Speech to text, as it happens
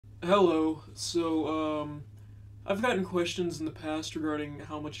Hello. I've gotten questions in the past regarding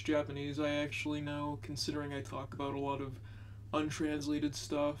how much Japanese I actually know, considering I talk about a lot of untranslated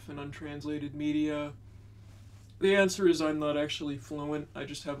stuff and untranslated media. The answer is I'm not actually fluent. I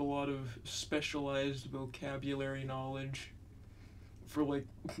just have a lot of specialized vocabulary knowledge for like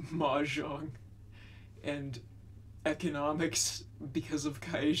mahjong and economics because of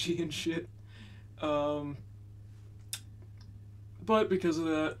kaiji and shit. Um, but because of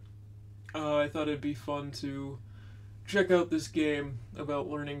that, I thought it'd be fun to check out this game about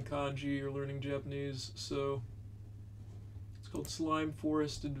learning kanji or learning Japanese. So it's called Slime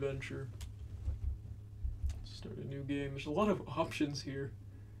Forest Adventure. Start a new game. There's a lot of options here.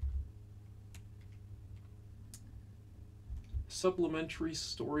 Supplementary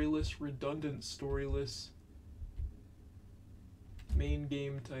storyless, redundant storyless, main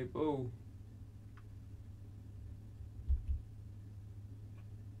game type. Oh.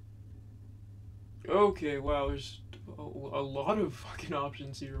 Okay, wow, there's a lot of fucking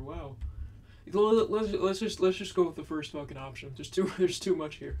options here. Wow. Let's just go with the first fucking option. There's too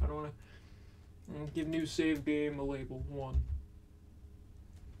much here. I don't want to give new save game a label 1.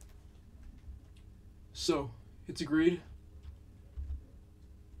 So, it's agreed.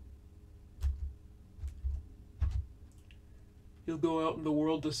 He'll go out in the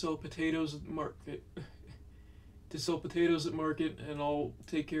world to sell potatoes at market. To sell potatoes at market, and I'll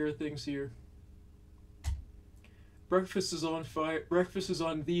take care of things here. Breakfast is on fire. Breakfast is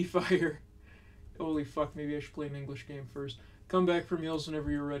on the fire. Holy fuck! Maybe I should play an English game first. Come back for meals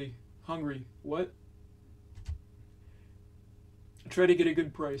whenever you're ready. Hungry? What? Try to get a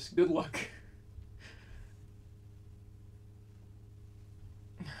good price. Good luck.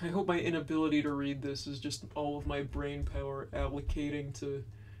 I hope my inability to read this is just all of my brain power allocating to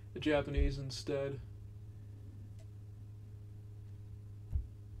the Japanese instead.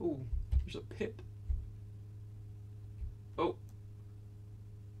 Oh, there's a pit. Oh,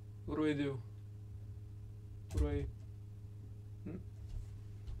 what do I do? What do I? Hmm?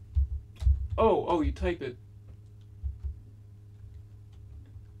 Oh, you type it.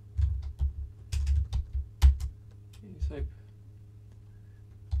 You type.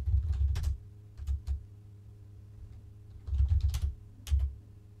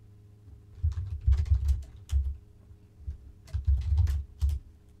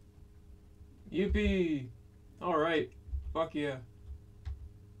 Yippee! All right. Fuck yeah.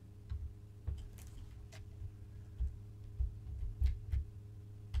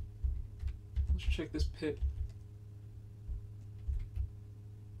 Let's check this pit.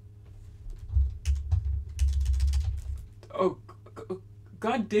 Oh,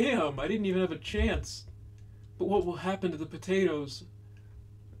 god damn! I didn't even have a chance. But what will happen to the potatoes?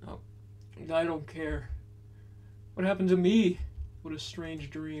 Oh, I don't care. What happened to me? What a strange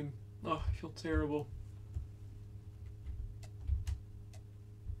dream. Oh, I feel terrible.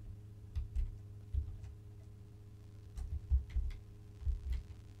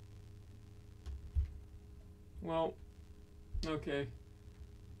 Well, okay.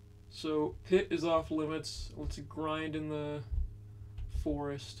 So, pit is off limits. Let's grind in the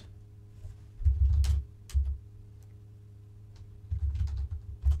forest.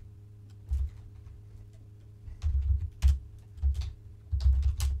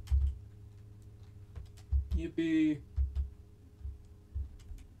 Yippee.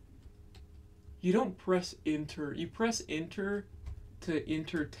 You don't press enter. You press enter to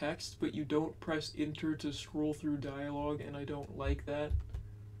enter text, but you don't press enter to scroll through dialogue, and I don't like that.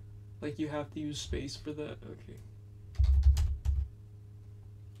 Like, you have to use space for that. Okay.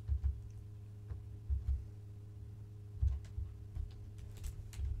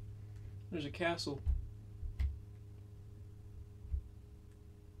 There's a castle.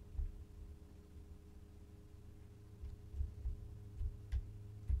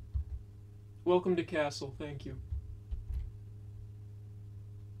 Welcome to castle, thank you.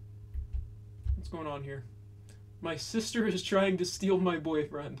 What's going on here? My sister is trying to steal my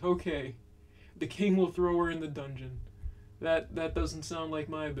boyfriend. Okay. The king will throw her in the dungeon. That doesn't sound like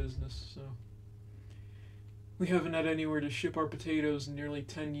my business, so. We haven't had anywhere to ship our potatoes in nearly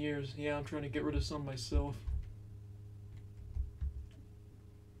 10 years. Yeah, I'm trying to get rid of some myself.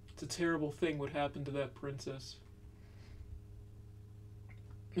 It's a terrible thing what happened to that princess.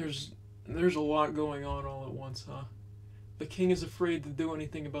 There's there's a lot going on all at once, huh? The king is afraid to do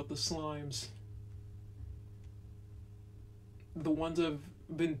anything about the slimes. The ones I've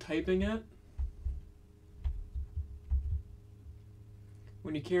been typing at?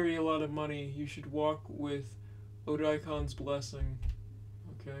 When you carry a lot of money, you should walk with Odaikon's blessing.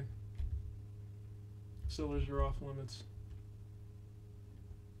 Okay. Sellers are off limits.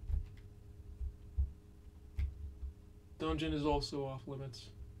 Dungeon is also off limits.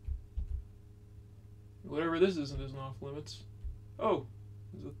 Whatever this isn't off limits. Oh,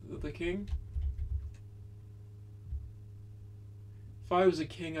 is it the king? If I was a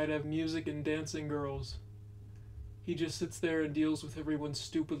king, I'd have music and dancing girls. He just sits there and deals with everyone's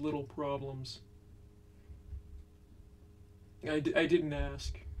stupid little problems. I didn't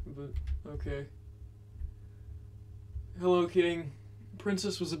ask, but okay. Hello, king.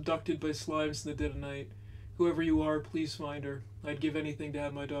 Princess was abducted by slimes in the dead of night. Whoever you are, please find her. I'd give anything to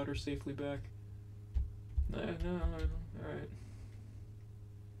have my daughter safely back. No, alright.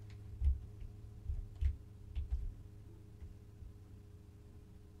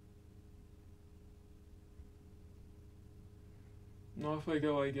 Off I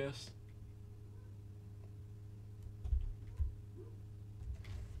go, I guess.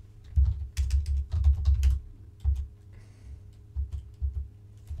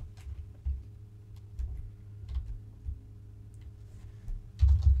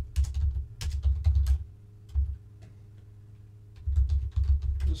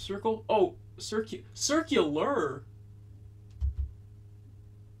 The circle? Oh, circular!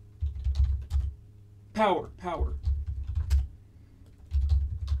 Power.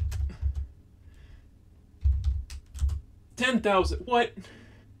 10,000. What?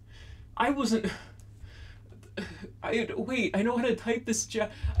 I wasn't. Wait. I know how to type this.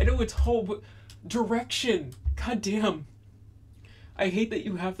 I know it's whole, but direction. God damn. I hate that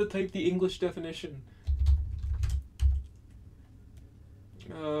you have to type the English definition.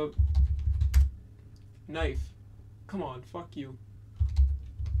 Knife. Come on. Fuck you.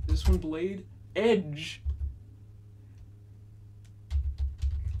 This one blade. Edge.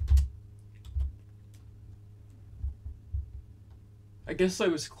 I guess I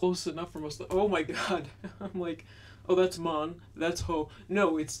was close enough for most of the— oh my god. I'm like, oh, that's mon, that's ho.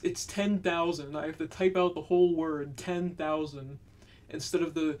 No, it's 10,000. I have to type out the whole word, 10,000, instead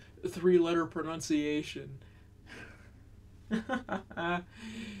of the 3-letter pronunciation.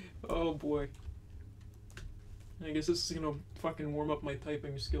 Oh boy. I guess this is gonna fucking warm up my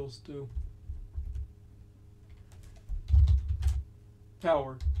typing skills too.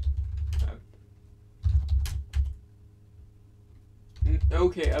 Power.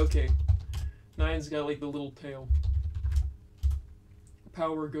 Okay. Nine's got like the little tail.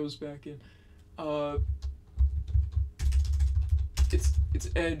 Power goes back in.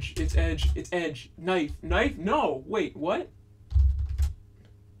 It's edge. Knife. No, wait, what?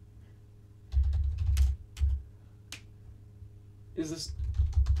 Is this?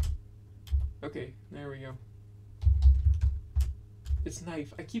 Okay, there we go. It's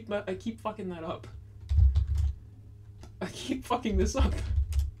knife. I keep fucking that up. I keep fucking this up.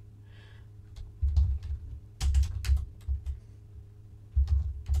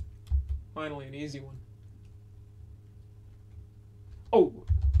 Finally, an easy one. Oh!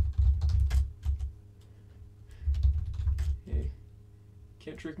 Hey.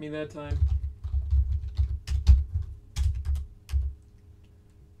 Can't trick me that time.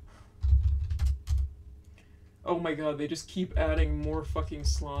 Oh my god, they just keep adding more fucking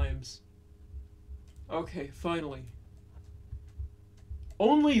slimes. Okay, finally.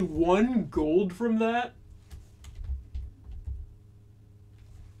 Only 1 gold from that?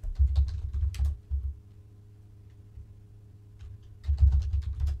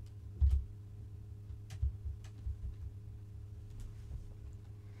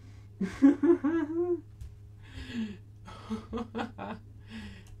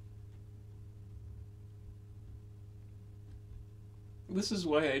 This is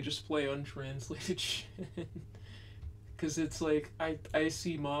why I just play untranslated shit. Because it's like, I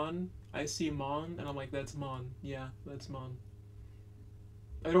see Mon, and I'm like, that's Mon. Yeah, that's Mon.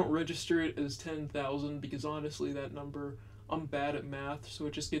 I don't register it as 10,000 because honestly that number, I'm bad at math, so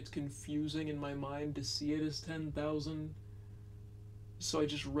it just gets confusing in my mind to see it as 10,000. So I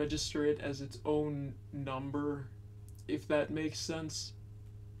just register it as its own number, if that makes sense.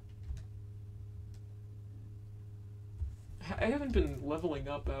 I haven't been leveling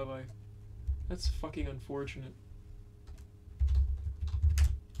up, have I? That's fucking unfortunate.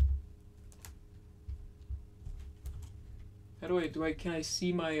 How do I, can I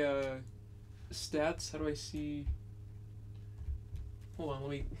see my, stats? How do I see... Hold on, let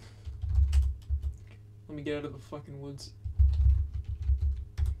me get out of the fucking woods.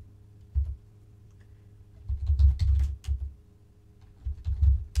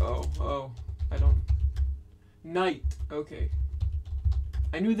 Oh, I don't... Night, okay.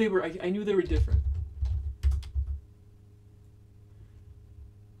 I knew they were different.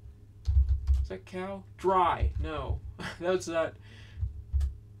 Is that cow? Dry, no. That's that.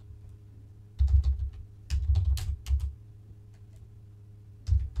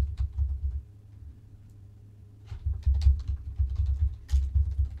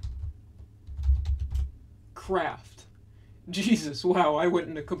 craft. Jesus, wow, I went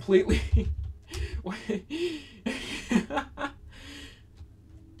in a completely...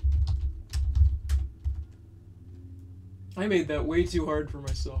 I made that way too hard for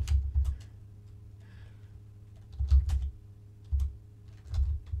myself.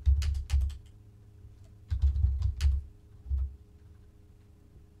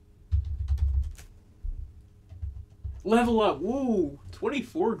 Level up, woo!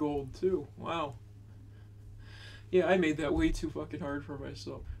 24 gold, too, wow. Yeah, I made that way too fucking hard for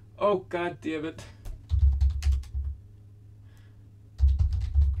myself. Oh, god damn it.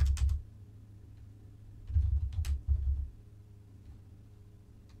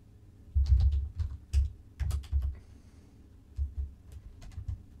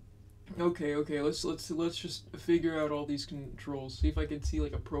 Okay, let's just figure out all these controls. See if I can see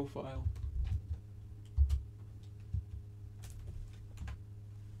like a profile.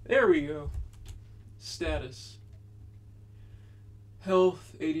 There we go. Status.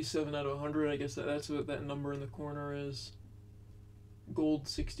 Health 87 out of 100. I guess that's what that number in the corner is. Gold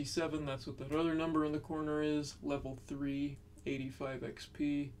 67. That's what that other number in the corner is. Level 3, 85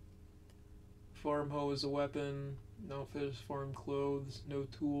 XP. Farm hoe is a weapon. Outfit is farm clothes. No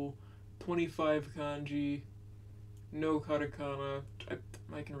tool. 25 kanji, no katakana.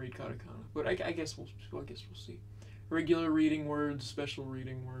 I can read katakana, but I guess we'll see. Regular reading words, special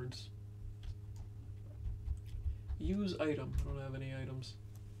reading words. Use item. I don't have any items.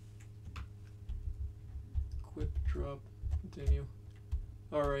 Equip, drop, continue.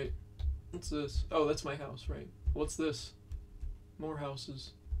 All right. What's this? Oh, that's my house, right? What's this? More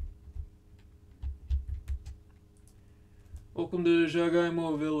houses. Welcome to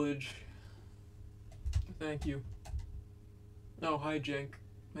Jagaimo Village. Thank you. Oh, hi, Jenk.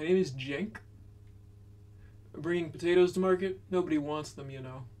 My name is Jenk. Bringing potatoes to market? Nobody wants them, you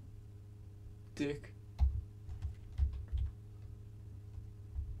know. Dick.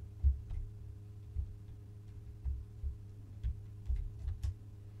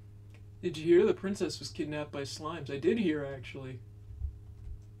 Did you hear the princess was kidnapped by slimes? I did hear, actually.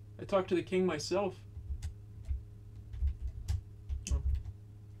 I talked to the king myself.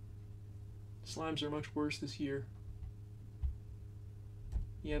 Slimes are much worse this year.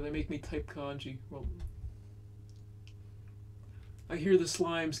 Yeah, they make me type kanji. Well, I hear the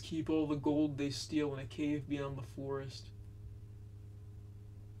slimes keep all the gold they steal in a cave beyond the forest.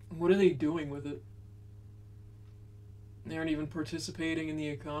 What are they doing with it? They aren't even participating in the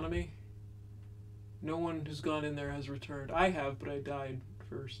economy? No one who's gone in there has returned. I have, but I died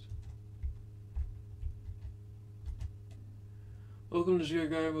first. Welcome to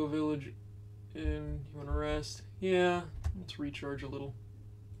Jagaimo Village. And you want to rest? Yeah, let's recharge a little.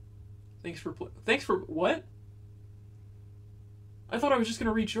 Thanks for what? I thought I was just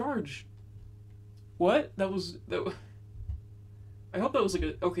gonna recharge. What? That. I hope that was like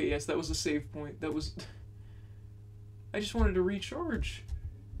a. Okay, yes, that was a save point. That was. I just wanted to recharge.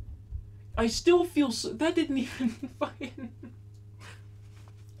 I still feel so. That didn't even fucking.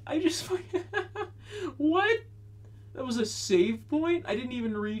 I just fucking. What? That was a save point? I didn't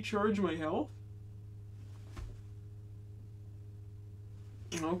even recharge my health?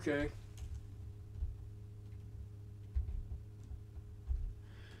 Okay.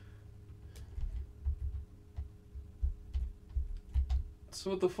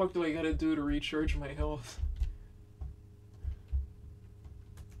 So what the fuck do I gotta do to recharge my health?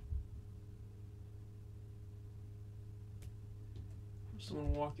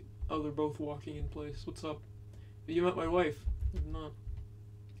 Someone walking. Oh, they're both walking in place. What's up? Have you met my wife? I've not.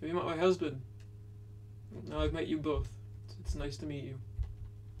 Have you met my husband? No, I've met you both. It's nice to meet you.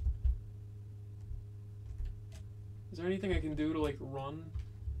 Is there anything I can do to, like, run?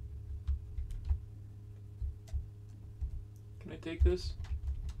 Can I take this?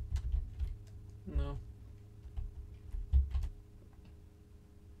 No.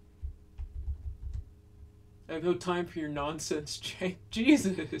 I have no time for your nonsense, Jake.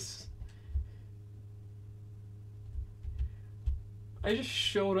 Jesus! I just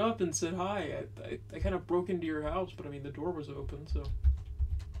showed up and said hi. I kind of broke into your house, but I mean, the door was open, so...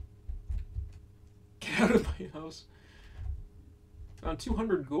 Get out of my house.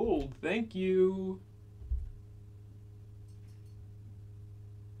 200 gold. Thank you.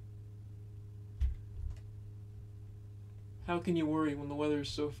 How can you worry when the weather is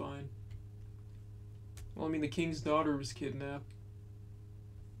so fine? Well, I mean, the king's daughter was kidnapped.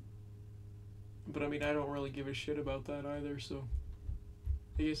 But I mean, I don't really give a shit about that either, so...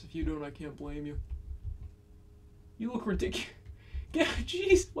 I guess if you don't, I can't blame you. You look ridiculous. Yeah,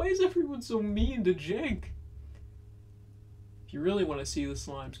 jeez, why is everyone so mean to Jenk? If you really want to see the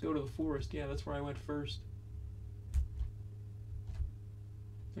slimes, go to the forest. Yeah, that's where I went first.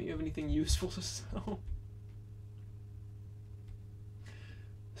 Don't you have anything useful to sell?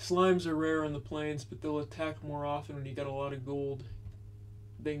 Slimes are rare on the plains, but they'll attack more often when you got a lot of gold.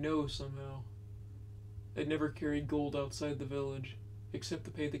 They know somehow. I'd never carried gold outside the village, except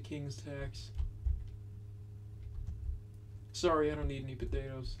to pay the king's tax. Sorry, I don't need any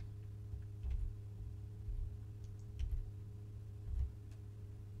potatoes.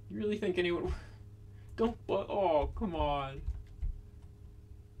 You really think anyone... Don't... Oh, come on.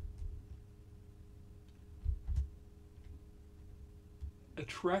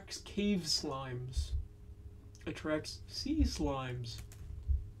 Attracts cave slimes. Attracts sea slimes.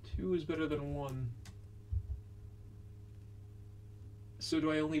 2 is better than 1. So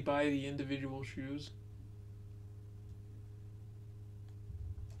do I only buy the individual shoes?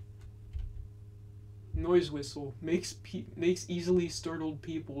 Noise whistle. Makes easily startled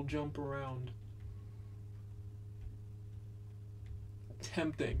people jump around.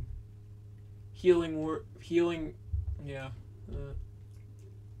 Tempting. Healing... Yeah.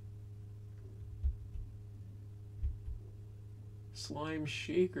 Slime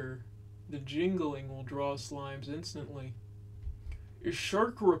shaker. The jingling will draw slimes instantly.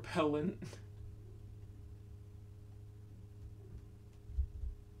 Shark repellent.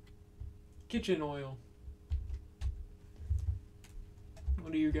 Kitchen oil.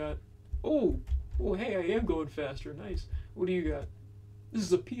 What do you got? Oh! Oh, hey, I am going faster. Nice. What do you got? This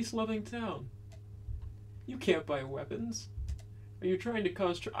is a peace-loving town. You can't buy weapons. Are you trying to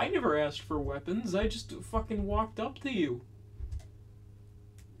cause I never asked for weapons. I just fucking walked up to you.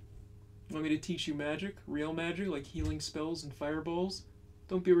 Want me to teach you magic? Real magic, like healing spells and fireballs?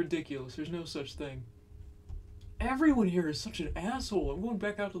 Don't be ridiculous. There's no such thing. Everyone here is such an asshole. I'm going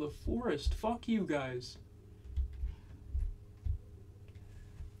back out to the forest. Fuck you guys.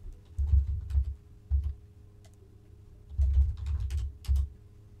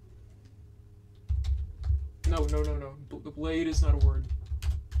 No. The blade is not a word.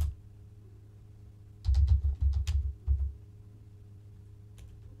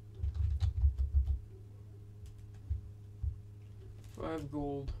 $5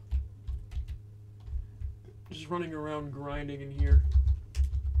 gold. Just running around grinding in here.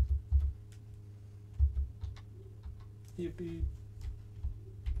 Yippee.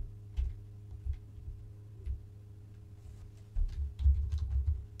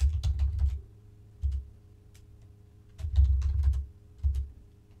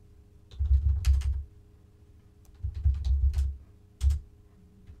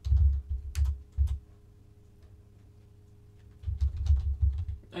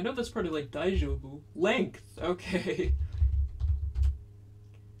 I know that's probably like Daijobu. Length! Okay.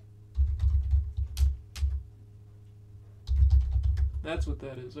 That's what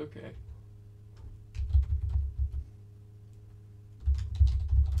that is, okay.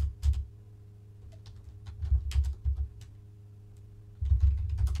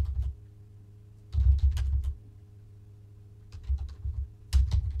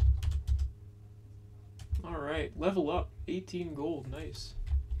 Alright, level up. 18 gold, nice.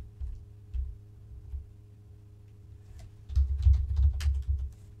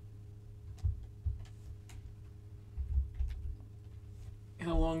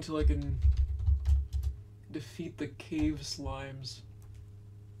 How long till I can defeat the cave slimes?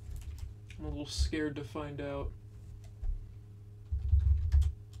 I'm a little scared to find out.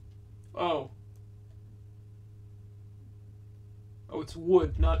 Oh. Oh, it's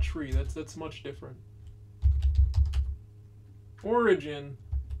wood, not tree. That's much different. Origin.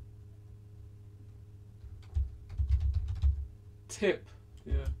 Tip.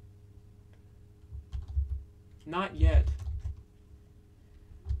 Yeah. Not yet.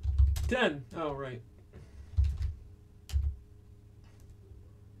 10. Oh, right.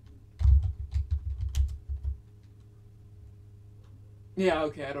 Yeah,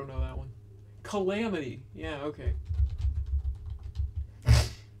 okay, I don't know that one. Calamity. Yeah, okay.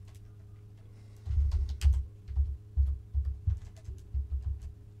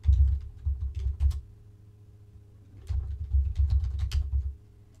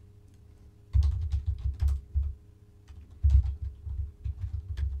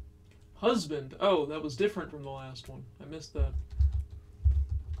 Husband. Oh, that was different from the last one. I missed that.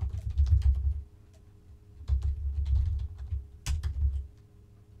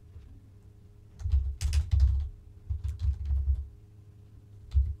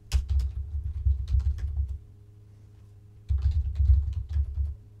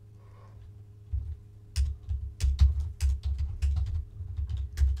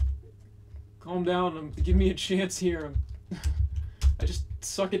 Calm down. Give me a chance here. I just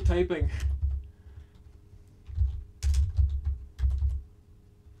suck at typing.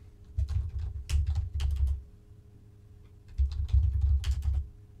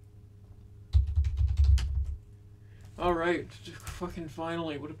 Alright, fucking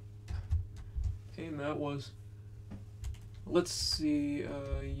finally, what a pain that was. Let's see,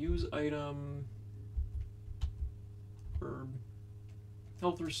 use item, herb,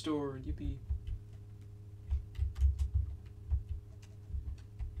 health restored, yippee.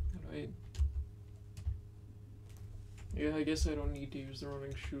 Alright. Yeah, I guess I don't need to use the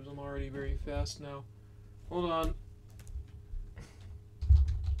running shoes, I'm already very fast now. Hold on.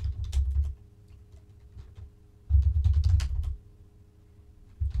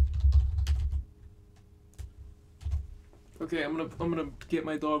 Okay, I'm gonna get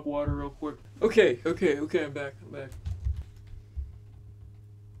my dog water real quick. Okay, I'm back. Are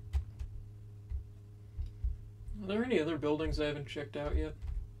there any other buildings I haven't checked out yet?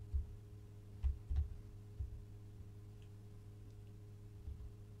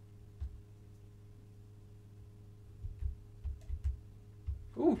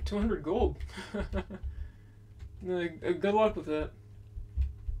 Ooh, 200 gold. Good luck with that.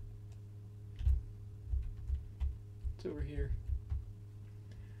 It's over here.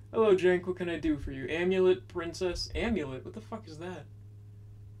 Hello, Jenk. What can I do for you? Amulet, princess. Amulet? What the fuck is that?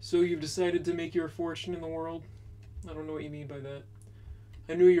 So you've decided to make your fortune in the world? I don't know what you mean by that.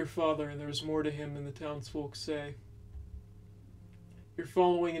 I knew your father, and there was more to him than the townsfolk say. You're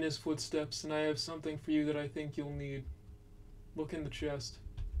following in his footsteps, and I have something for you that I think you'll need. Look in the chest.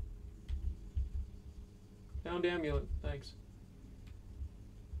 Found amulet. Thanks.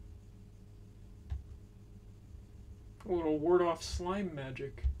 Oh, it'll ward off slime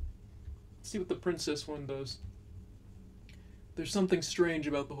magic. Let's see what the princess one does. There's something strange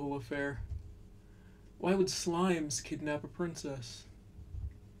about the whole affair. Why would slimes kidnap a princess?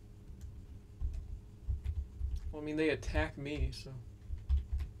 Well, I mean, they attack me, so...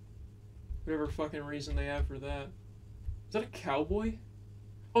 whatever fucking reason they have for that. Is that a cowboy?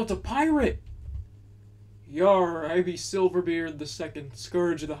 Oh, it's a pirate! Yar, I be Silverbeard the Second,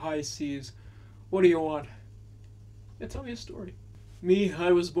 Scourge of the High Seas. What do you want? Yeah, tell me a story. Me,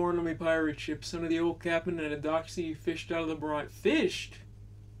 I was born on a pirate ship, son of the old captain, and a doxy fished out of the brine. Fished?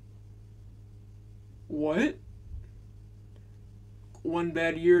 What? One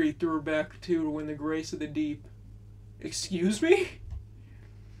bad year he threw her back to win the grace of the deep. Excuse me?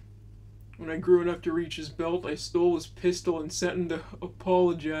 When I grew enough to reach his belt, I stole his pistol and sent him to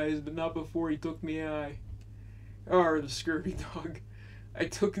apologize, but not before he took me eye. Arr, the scurvy dog. I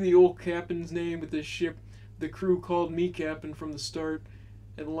took the old captain's name with the ship. The crew called me captain from the start,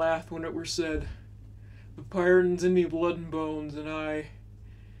 and laughed when it were said. The pirate's in me blood and bones, and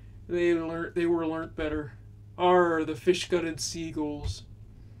they were learnt better. Arr, the fish-gutted seagulls.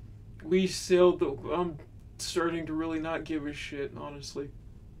 We sailed the... I'm starting to really not give a shit, honestly.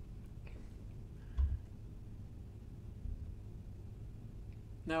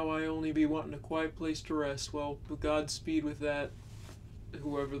 Now I only be wanting a quiet place to rest. Well, Godspeed with that,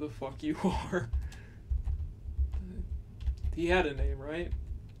 whoever the fuck you are. He had a name, right?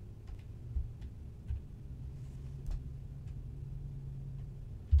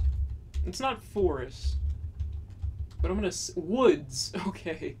 It's not forest. But I'm gonna... woods!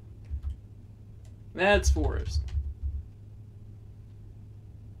 Okay. That's forest.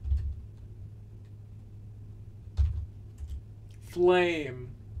 Flame.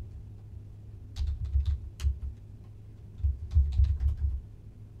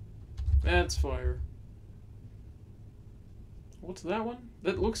 That's fire. What's that one?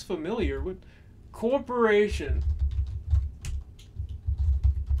 That looks familiar. What? Corporation.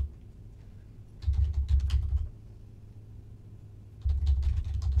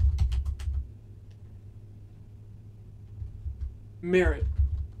 Merit.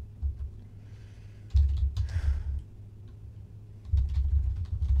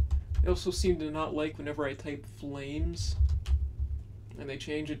 They also seem to not like whenever I type flames and they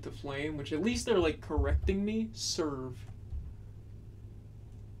change it to flame, which at least they're like correcting me. Serve.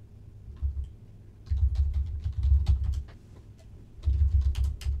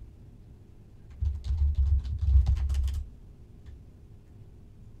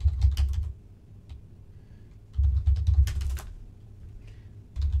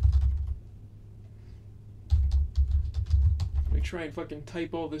 Try and fucking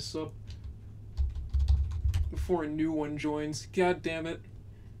type all this up before a new one joins. God damn it.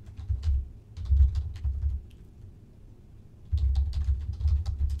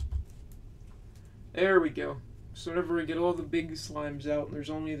 There we go. So whenever we get all the big slimes out and there's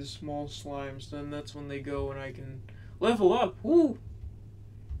only the small slimes, then that's when they go and I can level up. Woo!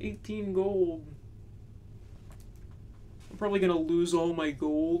 18 gold. I'm probably gonna lose all my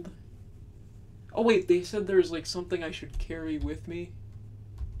gold. Oh wait, they said there's like something I should carry with me.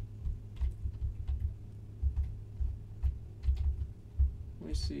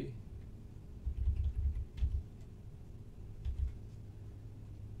 me see.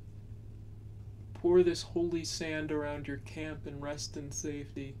 Pour this holy sand around your camp and rest in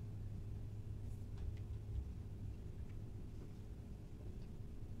safety.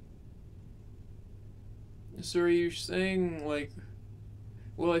 So are you saying, like,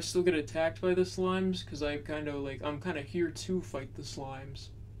 will I still get attacked by the slimes? Because I'm kind of here to fight the slimes.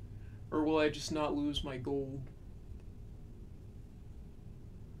 Or will I just not lose my gold?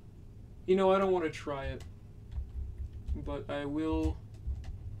 You know, I don't want to try it. But I will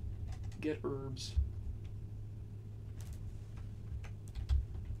get herbs.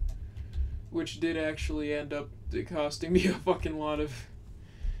 Which did actually end up costing me a fucking lot of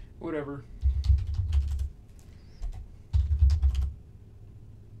whatever.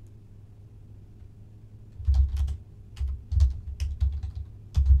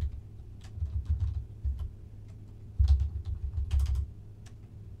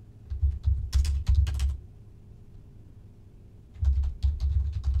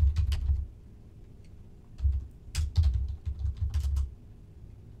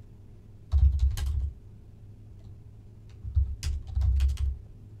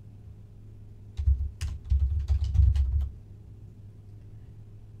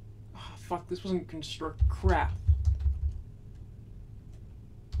 Fuck, this wasn't construct crap.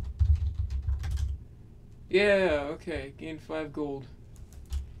 Yeah, okay, gain 5 gold.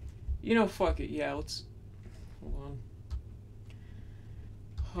 You know, fuck it, yeah, let's... Hold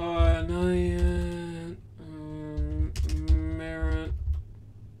on. Nyan... Merit...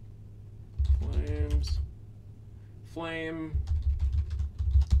 Flames... Flame...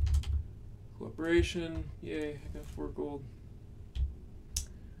 Cooperation... Yay, I got 4 gold.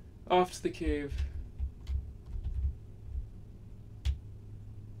 Off to the cave.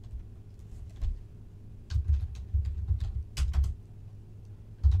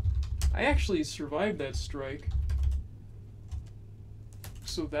 I actually survived that strike.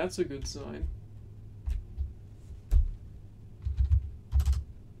 So that's a good sign.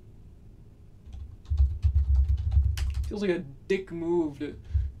 Feels like a dick move to...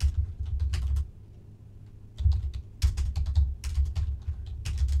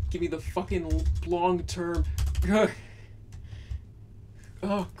 Give me the fucking long term.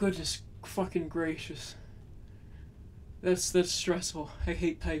 Oh, goodness fucking gracious. That's stressful. I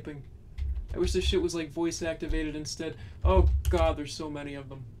hate typing. I wish this shit was like voice activated instead. Oh god, there's so many of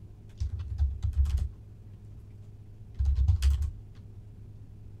them.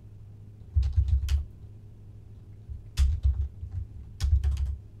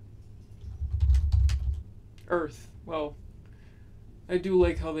 Earth. Well, I do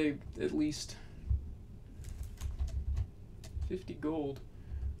like how they at least 50 gold.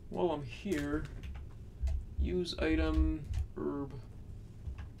 While I'm here, use item herb.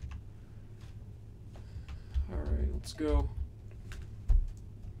 Alright, let's go.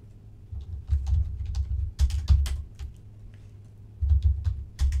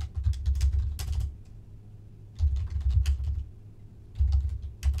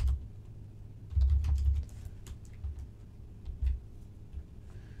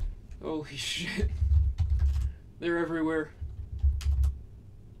 Holy shit. They're everywhere.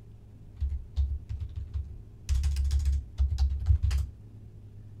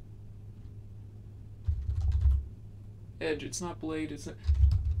 Edge, it's not blade, it's not...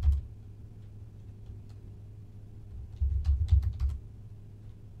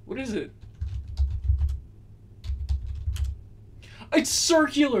 What is it? It's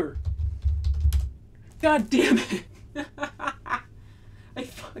circular! God damn it!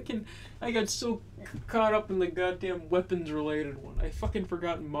 I got so caught up in the goddamn weapons related one. I fucking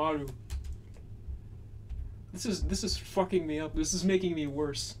forgot Maru. This is fucking me up. This is making me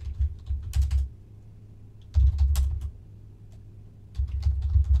worse.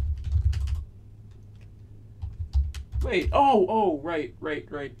 Wait, oh, right.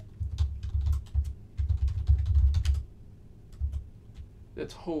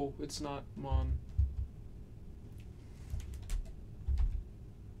 That's Ho, it's not Mon.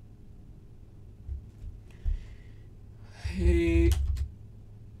 Hey.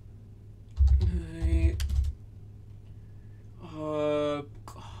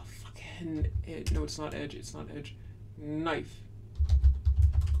 Fucking edge. No, it's not edge. It's not edge. Knife.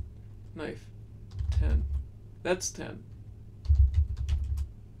 10. That's 10.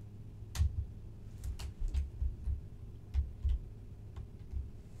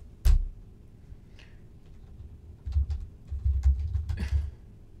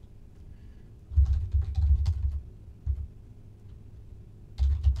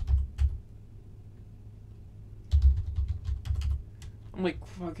 I'm I'm like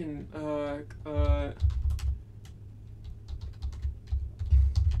fucking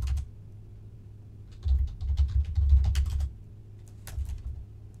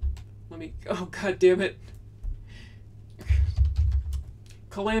let me, oh god damn it.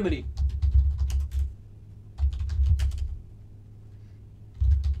 Calamity.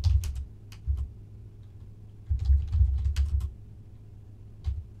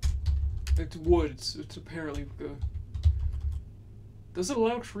 It's wood. It's apparently good. Does it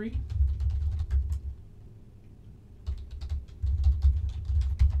allow tree?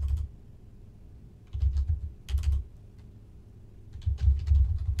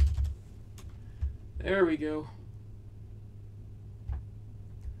 There we go.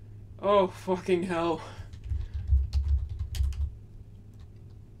 Oh, fucking hell.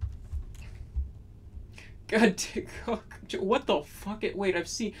 God, what the fuck? Wait, I've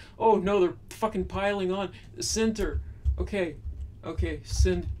seen. Oh no, they're fucking piling on. Center. Okay, okay,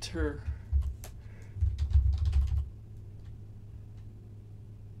 center.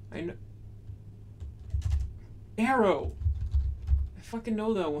 I know. Arrow. I fucking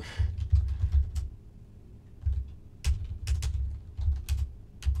know that one.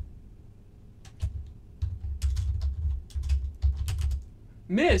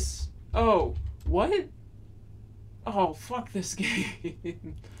 Miss. Oh, what? Oh, fuck this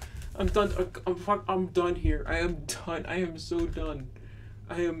game. I'm done. I'm done here. I am done. I am so done.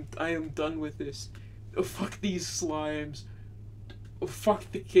 I am done with this. Oh, fuck these slimes. Oh, fuck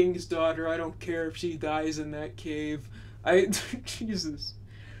the king's daughter. I don't care if she dies in that cave. Jesus.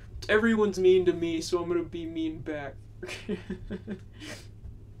 Everyone's mean to me, so I'm gonna be mean back.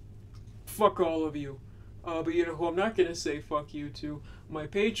 Fuck all of you. But you know who I'm not gonna say fuck you to? My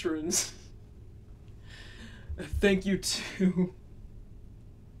patrons. Thank you to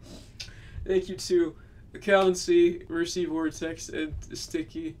Calvin C, Receive Vortex, and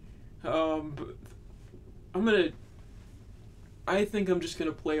Sticky. I think I'm just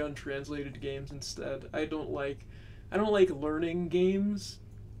gonna play untranslated games instead. I don't like learning games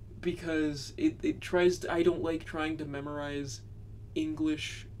because it tries to, I don't like trying to memorize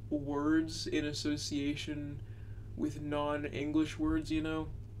English words in association with non-English words, you know?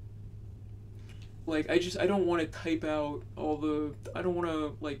 Like I don't want to type out all the I don't want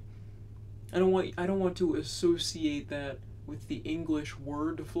to like I don't want to associate that with the English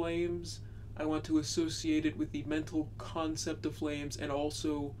word flames. I want to associate it with the mental concept of flames and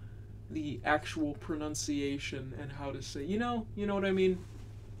also the actual pronunciation and how to say. You know what I mean?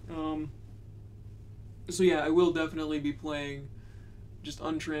 So yeah, I will definitely be playing just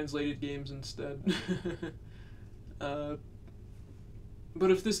untranslated games instead. But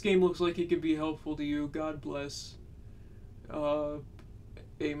if this game looks like it could be helpful to you, God bless.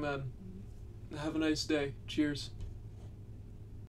 Amen. Have a nice day. Cheers.